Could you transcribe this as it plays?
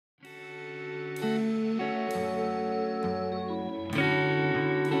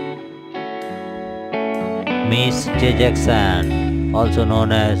Miss JJackson, also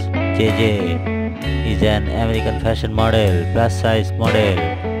known as JJ, is an American fashion model, plus size model,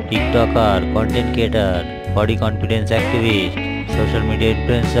 TikToker, content creator, body confidence activist, social media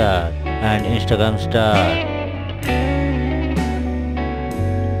influencer, and Instagram star.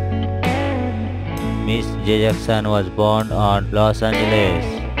 Miss JJackson was born on Los Angeles,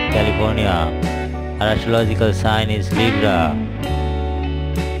 California. Her astrological sign is Libra.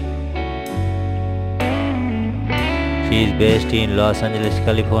 She is based in Los Angeles,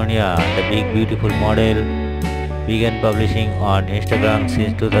 California. The big beautiful model began publishing on Instagram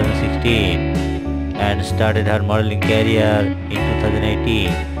since 2016 and started her modeling career in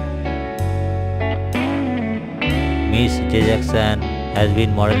 2018. Miss JJackson has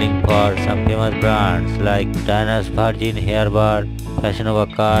been modeling for some famous brands like Diana's Virgin Hair Bar, Fashion Nova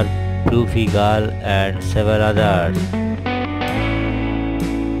Car, Curvy Girl, and several others.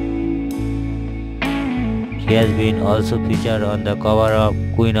 She has been also featured on the cover of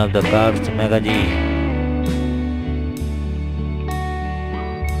Queen of the Curves magazine.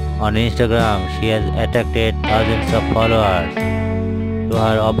 On Instagram, she has attracted thousands of followers to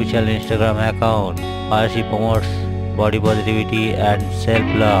her official Instagram account, where she promotes body positivity and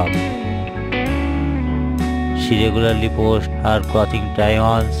self-love. She regularly posts her clothing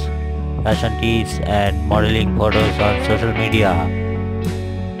try-ons, fashion tips, and modeling photos on social media.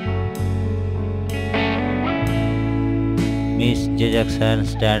 Miss JJackson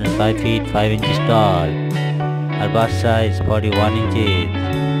stands 5 feet 5 inches tall. Her bust size 41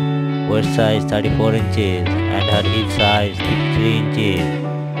 inches, waist size 34 inches, and her hip size 53 inches.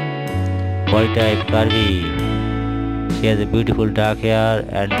 Body type curvy. She has a beautiful dark hair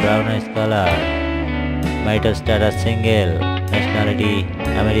and brown eyes color. Marital status single. Nationality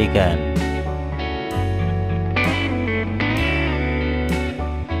American.